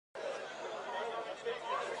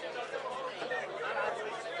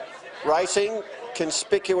Racing,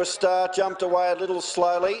 Conspicuous Star jumped away a little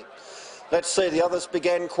slowly. Let's see, the others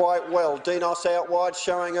began quite well. Dinos out wide,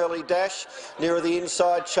 showing early dash. Nearer the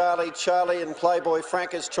inside, Charlie and Playboy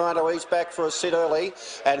Frank is trying to ease back for a sit early.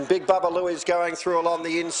 And Big Bubba Louie going through along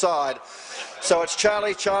the inside. So it's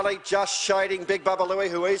Charlie just shading Big Bubba Louie,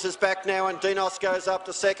 who eases back now, and Dinos goes up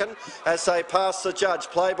to second as they pass the judge.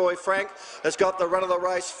 Playboy Frank has got the run of the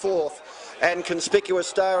race fourth. And Conspicuous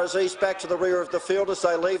Star has eased back to the rear of the field as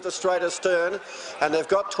they leave the straight astern. And they've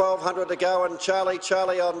got 1,200 to go, and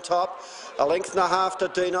Charlie on top. A length and a half to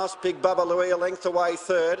Dinos. Big Bubba Louie a length away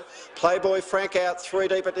third. Playboy Frank out 3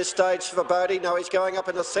 deep at this stage for Bodie. No, he's going up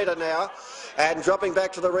in the centre now. And dropping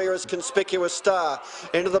back to the rear is Conspicuous Star.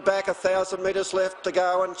 Into the back, 1,000 metres left to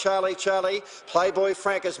go, and Charlie. Playboy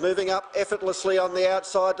Frank is moving up effortlessly on the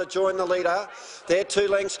outside to join the leader. They're 2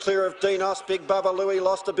 lengths clear of Dinos. Big Bubba Louie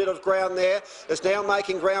lost a bit of ground there. Is now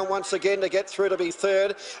making ground once again to get through to be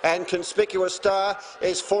third. And Conspicuous Star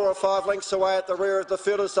is 4 or 5 lengths away at the rear of the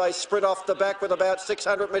field as they sprint off the back with about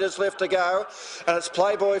 600 metres left to go. And it's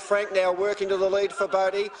Playboy Frank now working to the lead for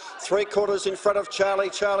Bodie. 3/4 in front of Charlie.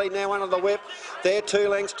 Charlie now under the whip. They're 2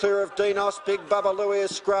 lengths clear of Dinos. Big Bubba Louie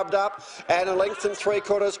is scrubbed up, and a length and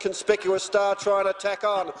 3/4 Conspicuous Star trying to tack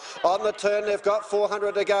on. On the turn, they've got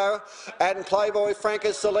 400 to go, and Playboy Frank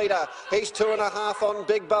is the leader. He's 2.5 on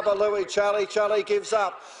Big Bubba Louie. Charlie gives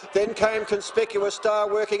up. Then came Conspicuous Star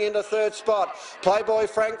working into third spot. Playboy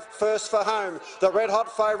Frank first for home. The red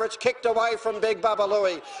hot favourites kicked away from Big Bubba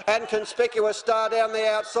Louie, and Conspicuous Star down the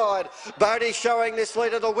outside. Bodie showing this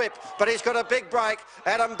leader the whip, but he's got a big break.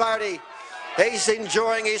 Adam Bodie. He's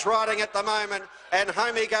enjoying his riding at the moment, and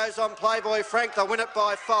home he goes on Playboy Frank to win it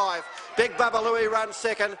by 5. Big Bubba Louie runs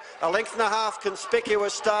second, a length and a half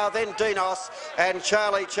Conspicuous Star, then Dinos, and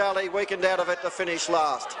Charlie weakened out of it to finish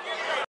last.